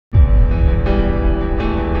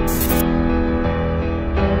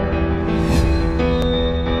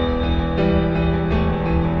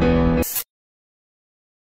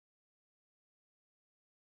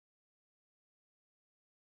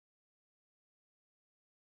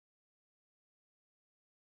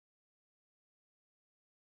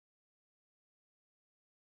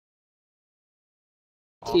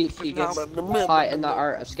He gets high in the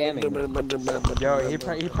art of scamming. Yo, he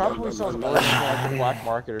probably sells organs on like the black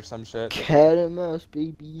market or some shit. Cat and mouse,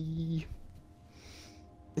 baby.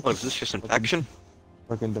 Oh, is this just infection?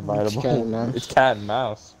 Fucking dividable. It's cat and mouse. It's cat and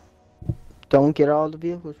mouse. Don't get all the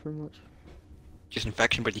vehicles pretty much. Just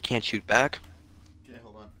infection, but you can't shoot back? Okay,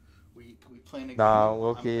 hold on. We playing a game. Nah, I'm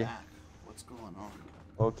Wilkie. back. What's going on?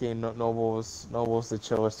 Okay, Noble's the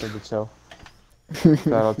chillest of the chill.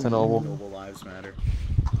 Shout out to Noble. Noble lives matter.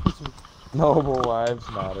 Noble lives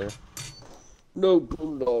matter.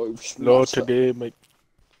 Noble lives matter. Hello today, mate.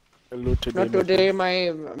 Hello today. Not today,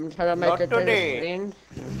 I'm trying to make Not it today. in.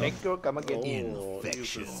 Thank you, come again.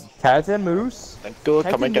 Infection. Cat and moose. Thank you,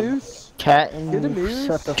 Cat come and again. moose. Cat and Get a moose.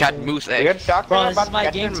 shut the Cat fuck moose We're egg. talking Bro, this about is my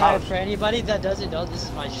cat game and time. mouse. For anybody that doesn't know, this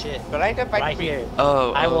is my shit. Try to fight Right me. here.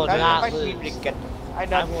 Oh, I will Try to not fight me, lose. Blinket. I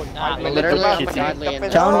will not I'm lose. Literally, I'm Kitty. godly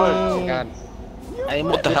in Johnny. God. I am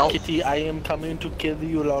What the a hell? kitty. I am coming to kill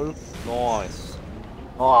you, lol. Nice.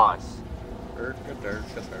 Nice.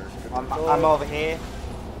 I'm over here.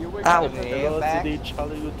 Ow. Hello back. today,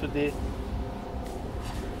 Charlie. Today.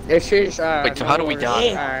 This is Wait, so how do we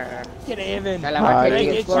die? Get even. Hello, Hi. what Can I is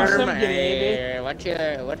get you your some form? gravy? What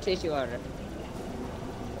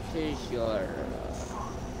is your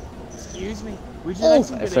Excuse me. Would you like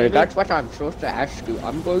some so gravy? that's what I'm supposed to ask you.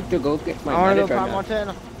 I'm going to go get my I wanna go manager find now.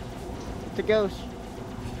 Montana. The ghost.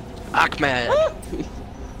 Ahmed.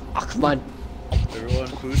 Ahmad. Everyone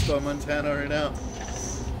boost on Montana right now.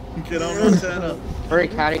 Get on Montana. Hurry,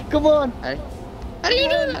 Caddy. Come on. How do you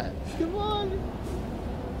do that? Come on.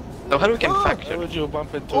 So how do we get Why infection? would you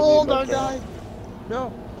bump into Oh, me, no, my friend? guy.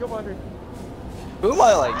 No, come on. Who am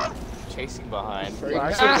I like chasing behind?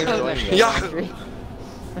 I should get one. Yeah.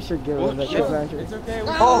 I should get Oh, one of shit. that It's okay. We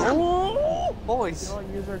Oh, We boys.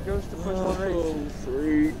 don't use our ghost to push the race.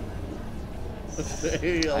 Free.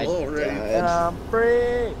 Hey, hello, Ray. And I'm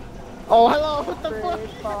free. Oh, hello. What the Free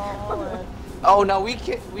fuck? falling. Oh, now we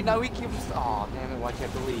can. Now we can. Oh, damn it! Why can't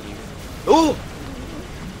I believe? Ooh!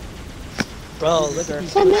 Bro, look at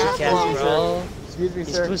these pussycats, bro. Excuse me,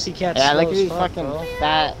 These sir. pussycats Yeah, slow look at as these fuck, fucking bro.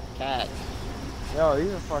 fat cats. Yo,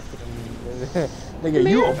 these are fucking. Nigga,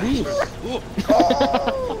 you obese.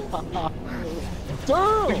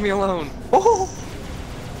 Leave me alone. Oh.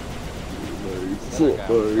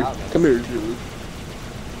 Come here, Julie.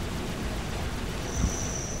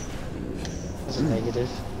 This is negative.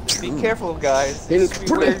 Be careful, guys. He looks Be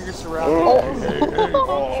aware of your surroundings.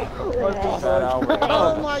 What's that Albert?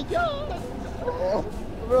 Oh my god.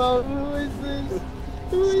 Bro, who is this?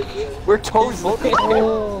 Who is this? We're totally looking.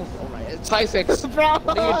 Oh. Typhix. Bro.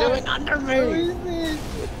 What are you doing under Who me? is this?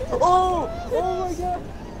 Oh! Oh my god!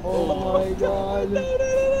 Oh my god!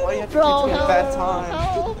 Why do you have to Bro, teach me a bad time?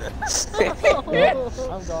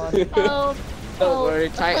 I'm gone. Help. Don't worry,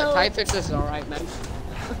 Typhix is alright, man.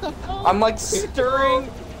 I'm like stirring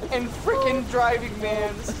and freaking driving,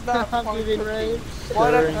 man. This is not I'm fun getting for me. raped.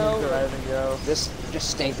 What the Stirring hell? and driving, yo. Just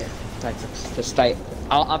stay there, Typhix. Just stay.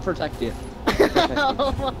 I'll protect you.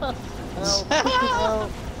 Help. Help.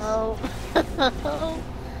 Help. Help.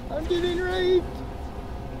 I'm getting raped.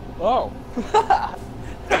 Oh!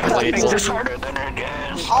 It's harder than it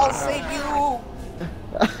is. I'll save you.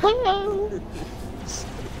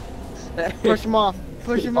 Push him off.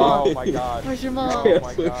 Push him off. Oh my god. Push him Oh off.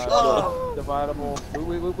 my god.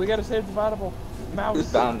 Dividable. We gotta save Dividable. Mouse.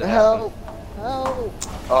 It's bound to happen. Help. Help.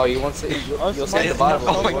 Oh, you won't say. You'll say the bottom.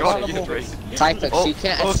 Oh my god, you Dividable. crazy. Typhix, Oh, you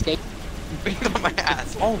can't oh. escape. Beat on my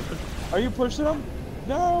ass. Oh, are you pushing him?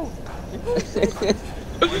 No!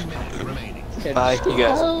 Bye, you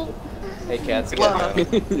guys. Help. Hey, cats. Good luck. I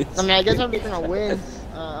mean, I guess I'm just gonna win.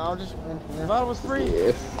 I'll just win from here. Dividable's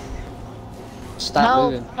free. Stop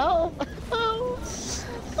Help. moving. Help. Help.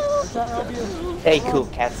 I'm trying to help you. Hey, cool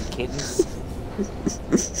cats and kittens.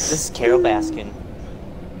 This is Carol Baskin.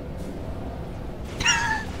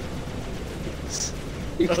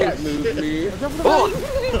 You can't move me. Oh!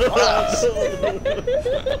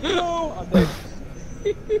 No! I'm dead.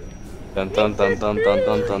 Dun dun dun dun dun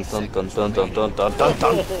dun dun dun dun dun dun dun dun dun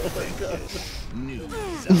dun.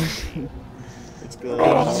 Let's go.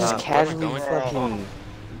 Just casually fucking.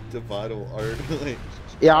 Dividable art. Like,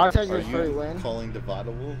 Yeah, I'll tell you are a free you win. calling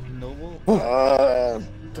Dividable noble? Uh,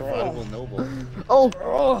 Dividable noble. Oh.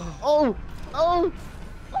 Oh. Oh.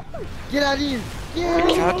 Get out of here. Get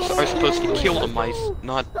The cats are supposed to kill the mice,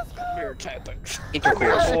 not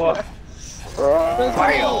intercourse. Oh.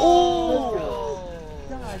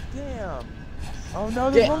 God damn. Oh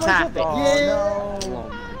no, there's Get one more tapped. Oh Yeah. no. Oh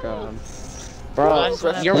my god. Bro,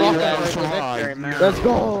 Bro, you're welcome yeah. for the victory, man. Let's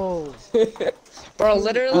go. Bro,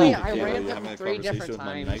 literally, I Yeah, ran you having him a 3 conversation different with my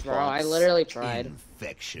times, night bro. I box? literally tried.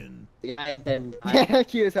 Infection. Yeah, then Yeah,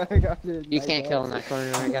 he was having a you can't kill in that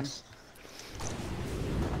corner, I guess.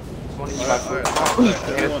 Alright,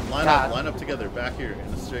 everyone, line up together, back here,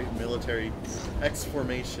 in a straight military X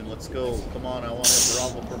formation. Let's go. Come on, I want a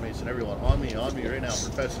Bravo formation. Everyone, on me right now,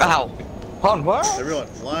 professional. Ow! On what? Everyone,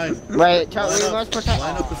 line. Wait, we Line must up, protect.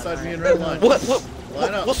 line up beside me in red line. What?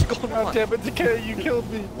 Line up. What's going God on? damn it, DK, you killed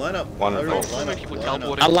me. Line up. Wonderful. Everyone, line up. People Line up.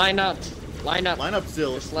 teleporting. I'll line up. Line up. Line up,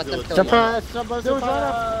 Zill. Just let them Zill, kill line you. up. Suppress, Dude,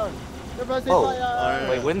 line Oh. Alright,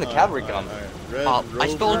 Wait, when the alright, cavalry alright, come? alright. Red I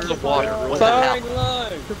Rover, fell into the water. Red What the Rover. hell?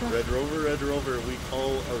 Red Rover, we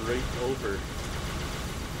call a rape over.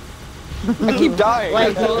 I keep dying.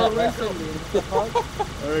 Wait, listen.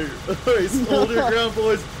 Alright, hold your ground,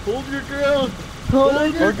 boys. Hold your ground.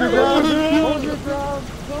 Hold your ground. Hold your ground.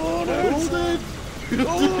 Hold it.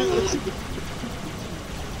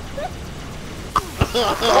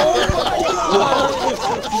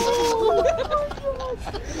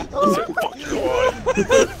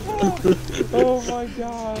 Oh my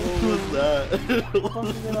god. What was that?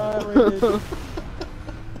 Fucking annihilated.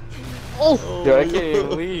 Oh! Dude, I can't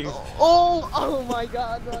even leave. Oh my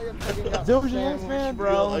god, no, I'm fucking up. Zill's your last man,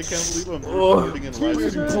 bro. I can't believe I'm recording in live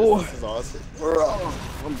stream. This is awesome.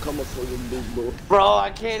 Bro,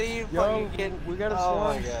 I can't even Yo, fucking get. we gotta Oh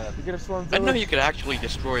my swarm. god. We gotta swarm I know village. you could actually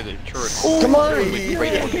destroy the turret. Come on! With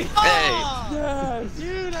great hey. Yes!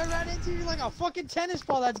 Dude, I ran into you like a fucking tennis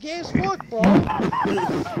ball. That's gay as fuck, bro.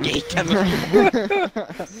 Gay tennis.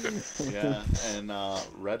 Yeah, and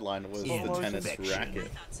Redline was the tennis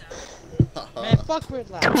racket. Man, fuck Red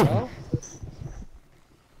Line, bro.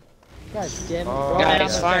 God damn it, bro.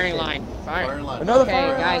 Guys, yeah. firing line. Fire. Firing line. Another Okay,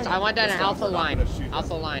 firing guys, line. I want that an Listen, alpha we're not line. gonna shoot them.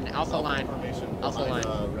 Alpha line. Alpha line. Formation Alpha behind,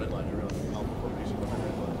 line. Red line, everyone. Alpha formation behind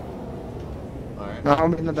red line. Alright. No,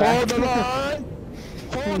 I'm in the back. Hold the line!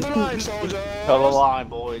 Hold the line, soldier! Hold the line,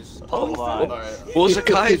 boys. Hold the line. Alright. What's a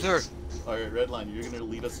Kaiser? Alright, red line, you're gonna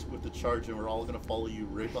lead us with the charge and we're all gonna follow you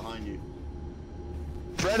right behind you.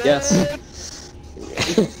 Ready? Yes.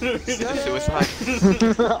 Suicide.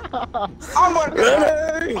 Onward!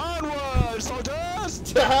 Onward, soldiers!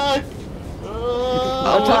 Attack!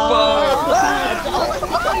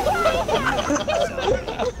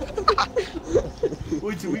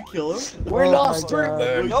 Wait, did we kill him? We're Oh lost. my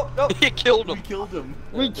God. Nope. You killed We him. killed him.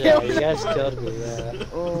 We Yeah, killed you him. guys killed me, yeah.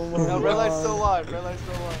 Oh my No, red line's still god. alive. Red line's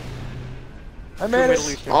still alive. I made Middle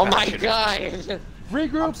it. Eastern Oh my faction. god. I'm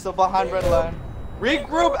Regroup. still behind red line.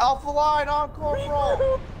 Regroup, alpha line, encore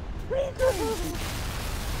roll. Regroup.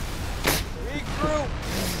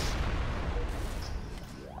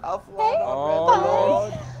 Alpha line on red line.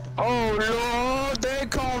 Oh, Oh lord, they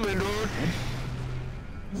coming, dude!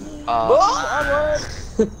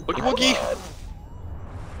 Boogie Woogie.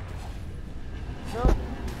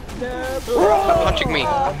 Lord. Stop punching me.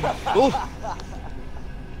 Ooh.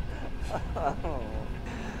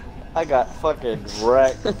 I got fucking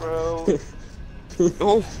wrecked, bro.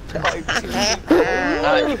 Oh. I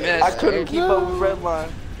Missed. couldn't keep up with red line.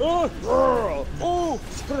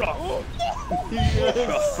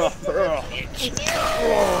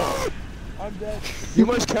 I'm dead. You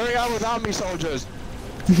must carry on without me, soldiers!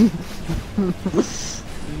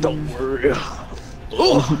 Don't worry.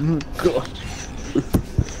 Oh god.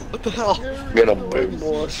 What the hell? Get up, baby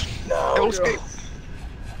boys. I will escape.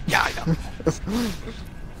 Yeah, I know.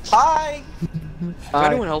 Hi! Is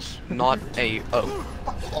anyone else not a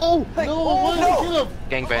Oh, no, what? Kill him!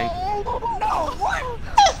 gangbang? No, what?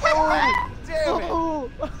 Damn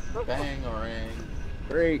it! Bang-a-rang.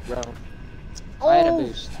 Great, bro. If I had a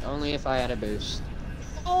boost. Only if I had a boost.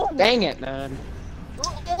 Dang it, man.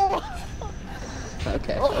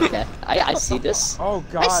 Okay, okay. I see this. Oh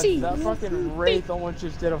I god, see. that fucking Wraith almost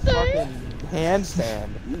just did a fucking handstand.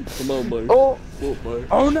 Come on, buddy. Oh,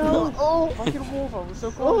 Oh no! oh, Fucking wolf, I was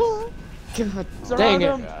so close. God Surround dang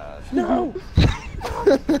it. him. No!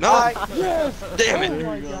 No! Yes! Damn Oh it!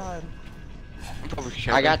 my god. I'm probably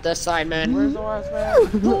I got this side, man. Where's the last man?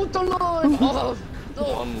 Hold the line. Oh,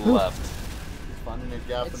 One left. Finding a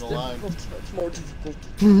gap in the line. It's more difficult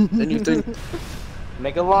than you think.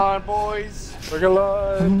 Make a line, boys. We're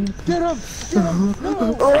alive. Get him! Get him!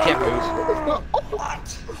 No! I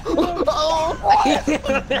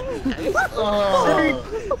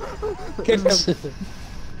can't move.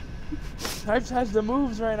 Types has the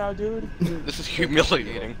moves right now, dude. This is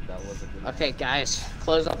humiliating. Okay, guys,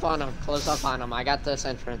 close up on him. Close up on him. I got this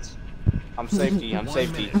entrance. I'm safety. I'm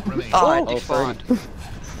safety. Ah, Oh, default.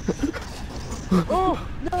 Oh,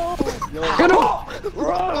 no! Get off!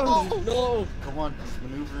 No! Come on, he's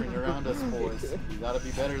maneuvering around us, boys. You gotta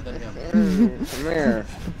be better than him. Come here.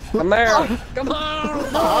 Come here. Come on!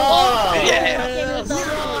 Ah!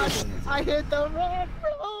 I hit the rock,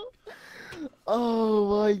 bro!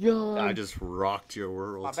 Oh my god. I just rocked your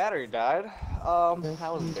world. My battery died. That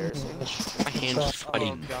was embarrassing. My hand's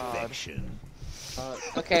sweating.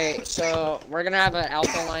 Okay, so we're gonna have an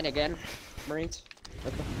alpha line again, Marines. I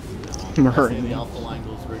say the alpha line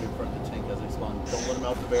goes right in front of the tank as they spawn. Don't let him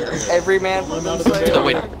out the barrier. Every man for themselves. No,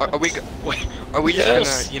 wait, are we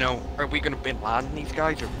just gonna, you know, are we gonna bin Laden these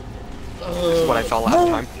guys, or this is what I thought last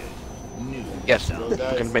time? Yes, Those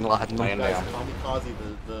guys, we're gonna bin Laden those them. guys kamikaze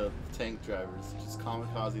the tank drivers. Just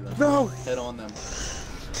kamikaze them. No! Head on them.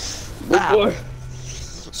 Ah.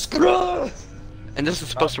 And this is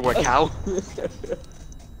supposed to work how?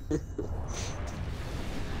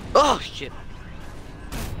 Oh shit!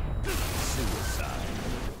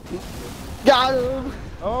 Got him!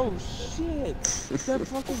 Oh shit! It's that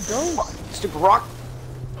fucking ghost! Stupid rock.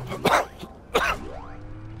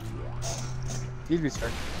 Excuse me,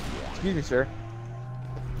 sir. Excuse me, sir.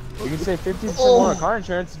 You can save 50% more on car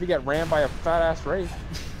insurance if you get rammed by a fat ass wraith.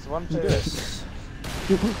 So why don't you do it?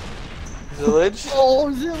 Village?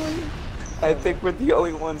 Oh, Zilly! I think we're the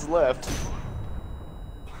only ones left.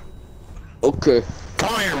 Okay.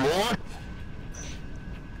 Come here, boy.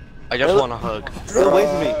 I just want a hug. Get away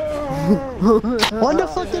from me. When the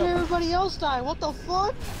fuck did everybody else die? What the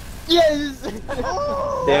fuck? Yes!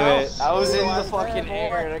 Damn it. I was in the fucking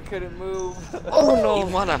air and I couldn't move. Oh no!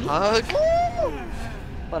 You want a hug?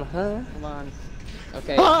 What, huh? Come on.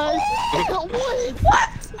 Okay. What?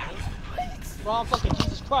 Wrong fucking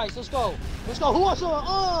Jesus Christ. Let's go. Let's go. Who wants to?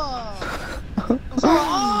 Let's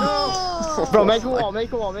go. Bro, make a wall,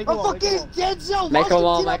 make a wall, make a Bro, wall. fucking dead zone. Make a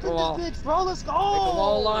wall, Get up make a in wall. this bitch, bro. Let's go. Make a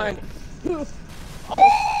wall line.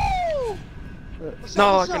 What's No,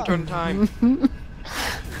 up, I what's can up? turn time.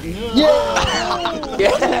 Yeah!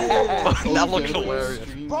 That looks hilarious.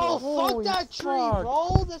 Bro, fuck that tree,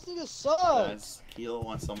 bro. That nigga sucks. Guys, Kilo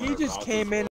wants someone He to just rob came his in